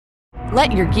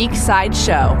Let your geek side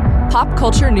show. Pop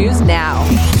culture news now.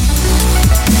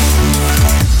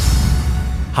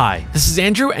 Hi, this is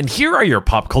Andrew, and here are your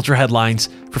pop culture headlines.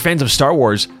 For fans of Star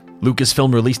Wars,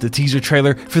 Lucasfilm released a teaser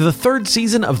trailer for the third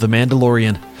season of The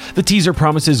Mandalorian. The teaser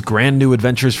promises grand new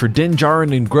adventures for Din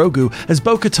Djarin and Grogu as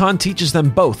Bo-Katan teaches them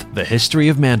both the history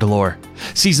of Mandalore.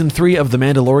 Season 3 of The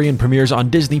Mandalorian premieres on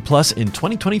Disney Plus in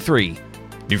 2023.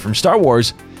 New from Star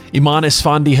Wars, Iman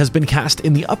Esfandi has been cast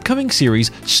in the upcoming series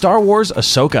Star Wars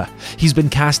Ahsoka. He's been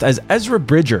cast as Ezra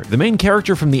Bridger, the main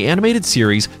character from the animated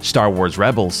series Star Wars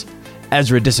Rebels.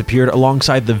 Ezra disappeared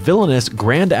alongside the villainous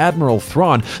Grand Admiral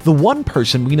Thrawn, the one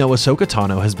person we know Ahsoka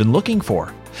Tano has been looking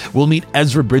for. We'll meet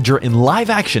Ezra Bridger in live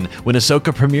action when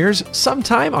Ahsoka premieres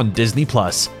sometime on Disney+.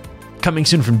 Coming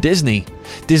soon from Disney,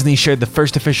 Disney shared the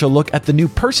first official look at the new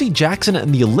Percy Jackson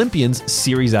and the Olympians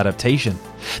series adaptation.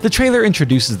 The trailer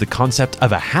introduces the concept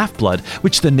of a half-blood,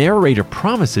 which the narrator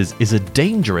promises is a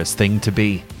dangerous thing to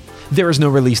be. There is no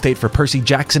release date for Percy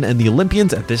Jackson and the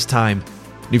Olympians at this time.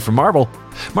 New from Marvel,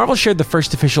 Marvel shared the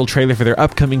first official trailer for their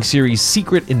upcoming series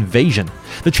Secret Invasion.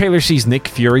 The trailer sees Nick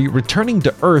Fury returning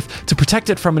to Earth to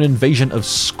protect it from an invasion of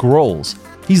Skrulls.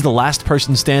 He's the last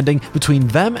person standing between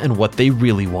them and what they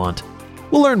really want.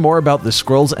 We'll learn more about the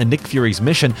Skrulls and Nick Fury's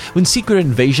mission when Secret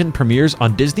Invasion premieres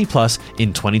on Disney Plus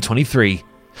in 2023.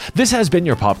 This has been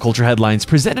your Pop Culture Headlines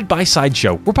presented by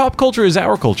Sideshow, where pop culture is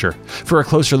our culture. For a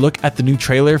closer look at the new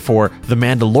trailer for The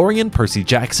Mandalorian, Percy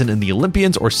Jackson and the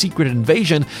Olympians, or Secret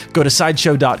Invasion, go to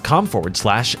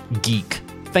sideshow.com/geek.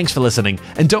 Thanks for listening,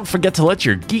 and don't forget to let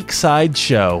your geek side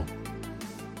show.